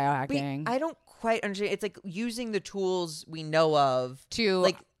big into biohacking. I don't quite understand. It's like using the tools we know of to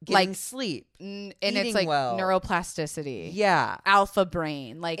like getting sleep, and it's like neuroplasticity. Yeah, alpha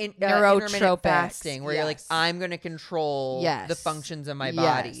brain, like neurotropic fasting, where you're like, I'm going to control the functions of my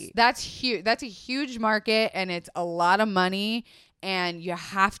body. That's huge. That's a huge market, and it's a lot of money. And you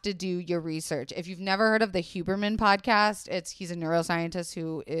have to do your research. If you've never heard of the Huberman podcast, he's a neuroscientist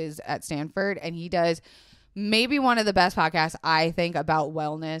who is at Stanford, and he does maybe one of the best podcasts, I think, about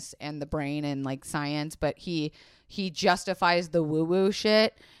wellness and the brain and like science, but he justifies the woo-woo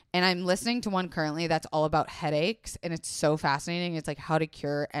shit. And I'm listening to one currently that's all about headaches, and it's so fascinating. It's like how to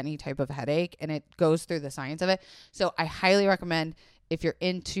cure any type of headache, and it goes through the science of it. So I highly recommend, if you're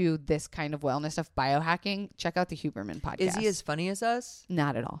into this kind of wellness stuff, biohacking, check out the Huberman podcast. Is he as funny as us?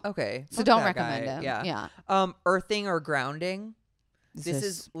 Not at all. Okay. So don't recommend him. Yeah. Earthing or grounding. This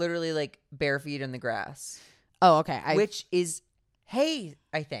is literally like bare feet in the grass. Oh, okay. Which is hay,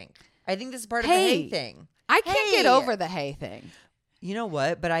 I think. I think this is part of the hay thing. I can't get over the hay thing. You know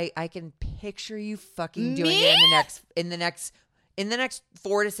what? But I can picture you fucking doing it in the next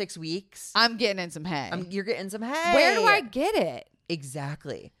 4 to 6 weeks. I'm getting in some hay. You're getting some hay. Where do I get it?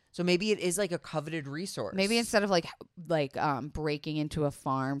 Exactly. So maybe it is like a coveted resource. Maybe instead of like breaking into a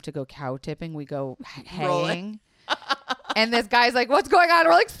farm to go cow tipping, we go haying. And this guy's like, "What's going on?"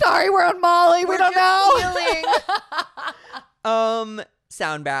 We're like, "Sorry, we're on Molly. We don't know."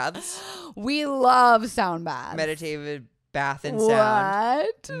 Sound baths. We love sound baths. Meditative bath and sound.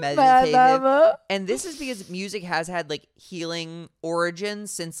 What? Meditative. And this is because music has had like healing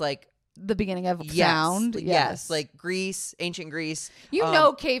origins since like the beginning of sound. Yes. Like Greece, ancient Greece. You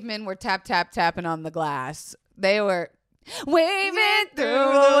know, cavemen were tapping on the glass. They were waving through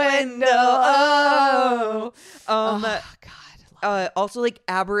the window. Oh God. Also like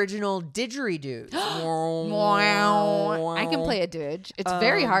Aboriginal didgeridoos. I can play a didge. It's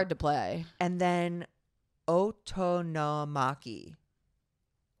very hard to play. And then otonomaki.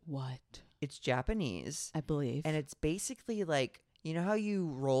 What? It's Japanese, I believe. And it's basically like, you know how you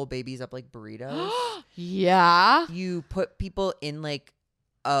roll babies up like burritos? Yeah. You put people in like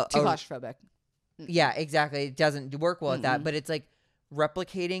too claustrophobic. Yeah, exactly. It doesn't work well at that, but it's like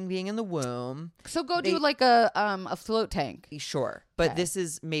replicating being in the womb. So go do like a float tank. Sure. But this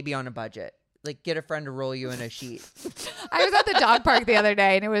is maybe on a budget. Like get a friend to roll you in a sheet. I was at the dog park the other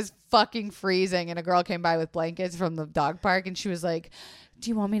day and it was fucking freezing, and a girl came by with blankets from the dog park and she was like,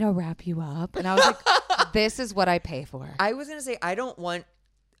 "Do you want me to wrap you up?" And I was like, this is what I pay for. I was gonna say I don't want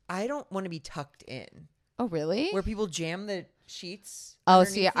to be tucked in. Oh really? Where people jam the sheets. Oh,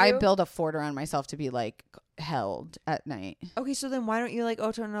 see, I build a fort around myself to be like held at night. Okay, so then why don't you like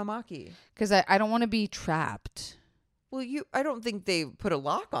otonomaki? Because I don't want to be trapped. Well, I don't think they put a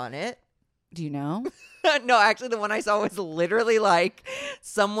lock on it. Do you know? No, actually, the one I saw was literally like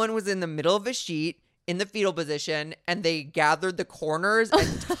someone was in the middle of a sheet in the fetal position and they gathered the corners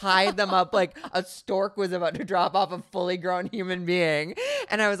and tied them up like a stork was about to drop off a fully grown human being.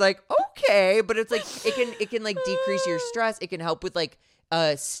 And I was like, okay, but it's like it can like decrease your stress. It can help with like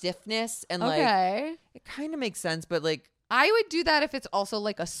stiffness and like it kind of makes sense, but like I would do that if it's also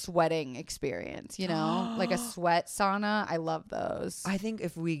like a sweating experience, you know, like a sweat sauna. I love those. I think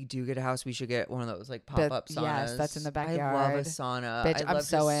if we do get a house, we should get one of those like pop-up saunas. Yes, that's in the backyard. I love a sauna. Bitch, I love I'm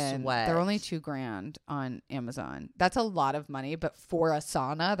so to in. sweat. They're only $2,000 on Amazon. That's a lot of money, but for a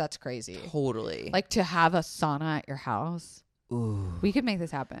sauna, that's crazy. Totally. Like to have a sauna at your house. Ooh. We could make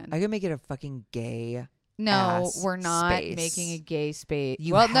this happen. I could make it a fucking gay. No, we're not space. making a gay space.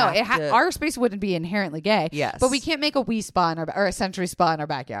 You well, no, have our space wouldn't be inherently gay. Yes. But we can't make a Wii spa or a Century spa in our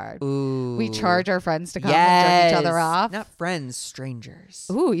backyard. Ooh. We charge our friends to come and jerk each other off. Not friends, strangers.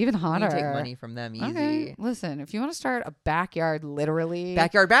 Ooh, even hotter. You take money from them easy. Okay, listen, if you want to start a backyard, literally.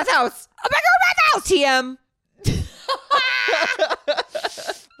 Backyard bathhouse. A backyard bathhouse. TM.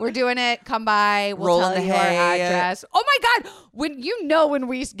 We're doing it. Come by. We'll Roll tell in the you our hay. address. Oh my God. When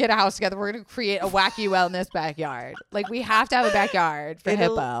we get a house together, we're going to create a wacky wellness backyard. Like we have to have a backyard for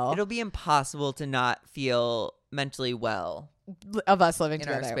Hippo. It'll be impossible to not feel mentally well Of us living in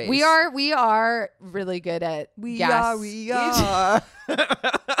our together. space. We are really good at We are. We are really good.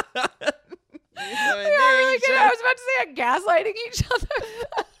 I was about to say at gaslighting each other.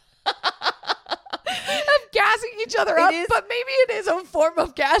 Of gassing each other up, but maybe it is a form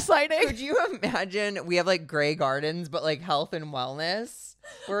of gaslighting. Could you imagine we have like gray gardens, but like health and wellness?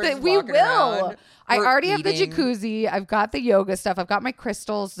 We will. I already have the jacuzzi. I've got the yoga stuff. I've got my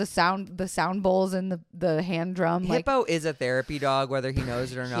crystals, the sound bowls, and the hand drum. Hippo is a therapy dog, whether he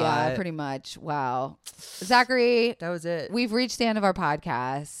knows it or not. Yeah, pretty much. Wow. Zachary, that was it. We've reached the end of our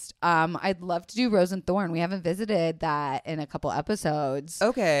podcast. I'd love to do Rose and Thorn. We haven't visited that in a couple episodes.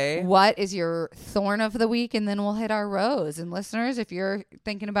 Okay. What is your thorn of the week? And then we'll hit our rose. And listeners, if you're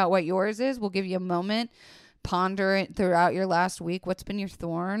thinking about what yours is, we'll give you a moment. Ponder it throughout your last week. What's been your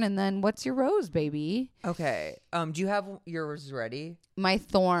thorn? And then what's your rose, baby? Okay. Do you have yours ready? My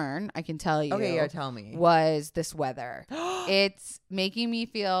thorn, I can tell you. Okay, yeah, tell me. Was this weather. It's making me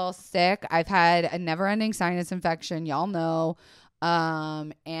feel sick. I've had a never-ending sinus infection. Y'all know.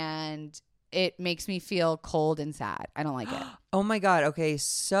 And it makes me feel cold and sad. I don't like it. Oh my God. Okay.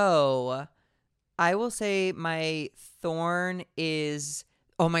 So I will say my thorn is,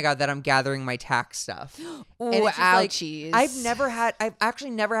 oh my God, that I'm gathering my tax stuff. Ooh, ouchies. Like, I've actually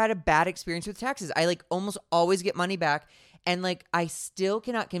never had a bad experience with taxes. I like almost always get money back. And like, I still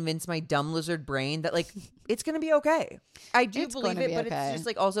cannot convince my dumb lizard brain that like, it's going to be okay. I do believe it, but it's just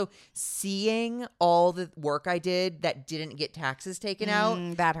like also seeing all the work I did that didn't get taxes taken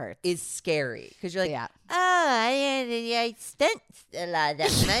out. That hurts. Is scary. Because you're like, yeah. I spent a lot of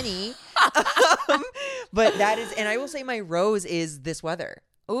that money. But that is, and I will say my rose is this weather.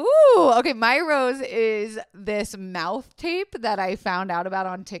 Ooh, okay. My rose is this mouth tape that I found out about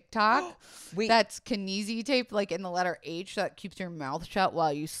on TikTok. Wait. That's kinesi tape, like in the letter H, that keeps your mouth shut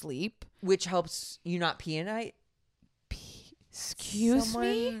while you sleep. Which helps you not pee at night. Excuse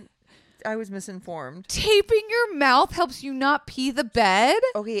me? I was misinformed. Taping your mouth helps you not pee the bed?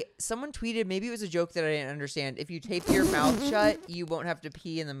 Okay, someone tweeted, maybe it was a joke that I didn't understand. If you tape your mouth shut, you won't have to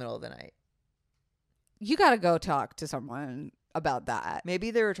pee in the middle of the night. You got to go talk to someone about that. Maybe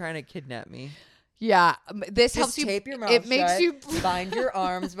they were trying to kidnap me. Yeah, this Just helps you tape your mouth it makes shut, you bind your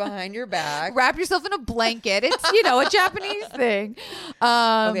arms behind your back. Wrap yourself in a blanket. It's, a Japanese thing.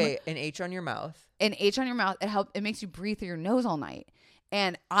 Okay, an H on your mouth. An H on your mouth. It makes you breathe through your nose all night.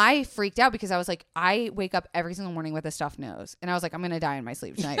 And I freaked out because I was like, I wake up every single morning with a stuffed nose. And I was like, I'm going to die in my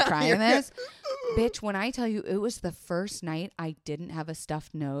sleep tonight trying this. Bitch, when I tell you it was the first night I didn't have a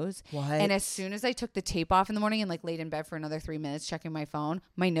stuffed nose. What? And as soon as I took the tape off in the morning and like laid in bed for another 3 minutes checking my phone,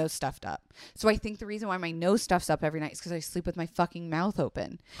 my nose stuffed up. So I think the reason why my nose stuffs up every night is because I sleep with my fucking mouth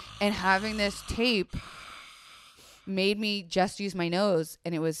open. And having this tape made me just use my nose,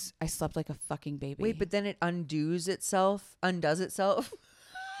 and I slept like a fucking baby. Wait, but then it undoes itself.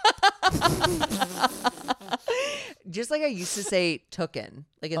 Just like I used to say tooken,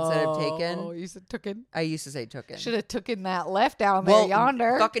 like instead of taken. Oh, you said tooken? I used to say tooken. Should have tooken that left down there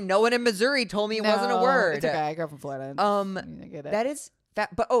yonder. Fucking no one in Missouri told me it wasn't a word. It's okay. I grew up in Florida. I get it. That is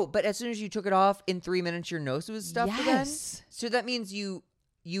that. But as soon as you took it off, in 3 minutes your nose was stuffed again. So that means you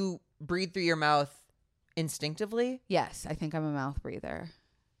breathe through your mouth instinctively. Yes, I think I'm a mouth breather.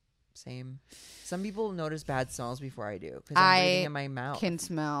 Same. Some people notice bad smells before I do because I'm breathing in my mouth. Can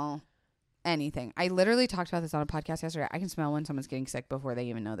smell anything. I literally talked about this on a podcast yesterday. I can smell when someone's getting sick before they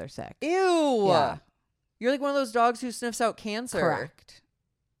even know they're sick. Ew. Yeah. You're like one of those dogs who sniffs out cancer. Correct.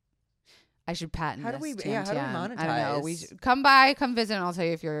 I should patent how this. do we monetize? I don't know. We come visit, and I'll tell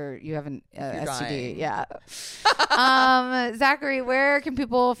you if you have an STD. Dying. Yeah. Zachary, where can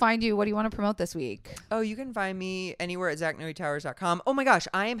people find you? What do you want to promote this week? Oh, you can find me anywhere at ZachNoeTowers.com. Oh my gosh,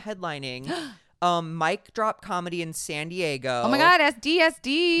 I am headlining Mic Drop Comedy in San Diego. Oh my God,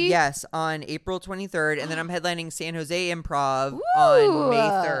 SD. Yes, on April 23rd. And then I'm headlining San Jose Improv on May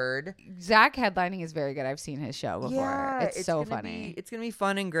 3rd. Zach headlining is very good. I've seen his show before. Yeah, it's so funny. It's going to be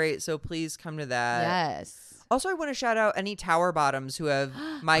fun and great. So please come to that. Yes. Also, I want to shout out any Tower Bottoms who have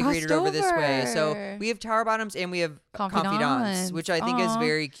migrated over this way. So we have Tower Bottoms and we have Confidants, which I think is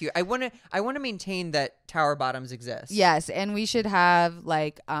very cute. I want to maintain that Tower Bottoms exist. Yes, and we should have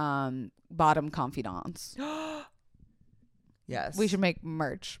like bottom confidants. Yes. We should make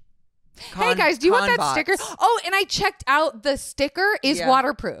merch. Hey guys, do you want that sticker? Oh, and I checked out the sticker is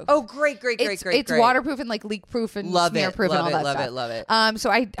waterproof. Oh, great. It's waterproof and like leak proof and smear proof and all that stuff. Love it.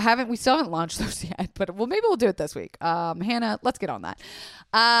 So we still haven't launched those yet, but maybe we'll do it this week. Hannah, let's get on that.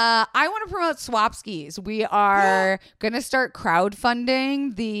 I want to promote Swapskis. We are going to start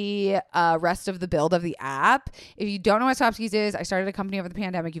crowdfunding the rest of the build of the app. If you don't know what Swapskis is, I started a company over the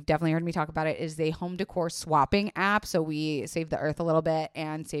pandemic. You've definitely heard me talk about it. It is a home decor swapping app. So we save the earth a little bit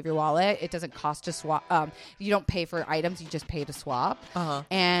and save your wallet. It doesn't cost to swap. You don't pay for items. You just pay to swap.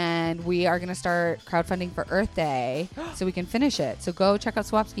 And we are going to start crowdfunding for Earth Day so we can finish it. So go check out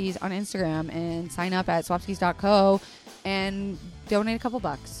Swapskis on Instagram and sign up at swapskis.co and donate a couple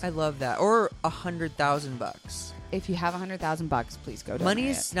bucks. I love that. Or $100,000. If you have $100,000, please go donate. Money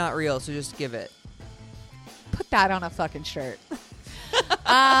is not real, so just give it. Put that on a fucking shirt.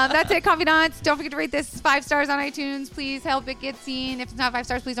 That's it, Confidants. Don't forget to rate this 5 stars on iTunes. Please help it get seen. If it's not 5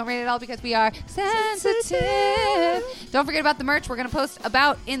 stars, please don't rate it at all because we are sensitive. Don't forget about the merch we're going to post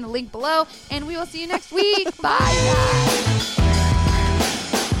about in the link below. And we will see you next week. Bye, guys.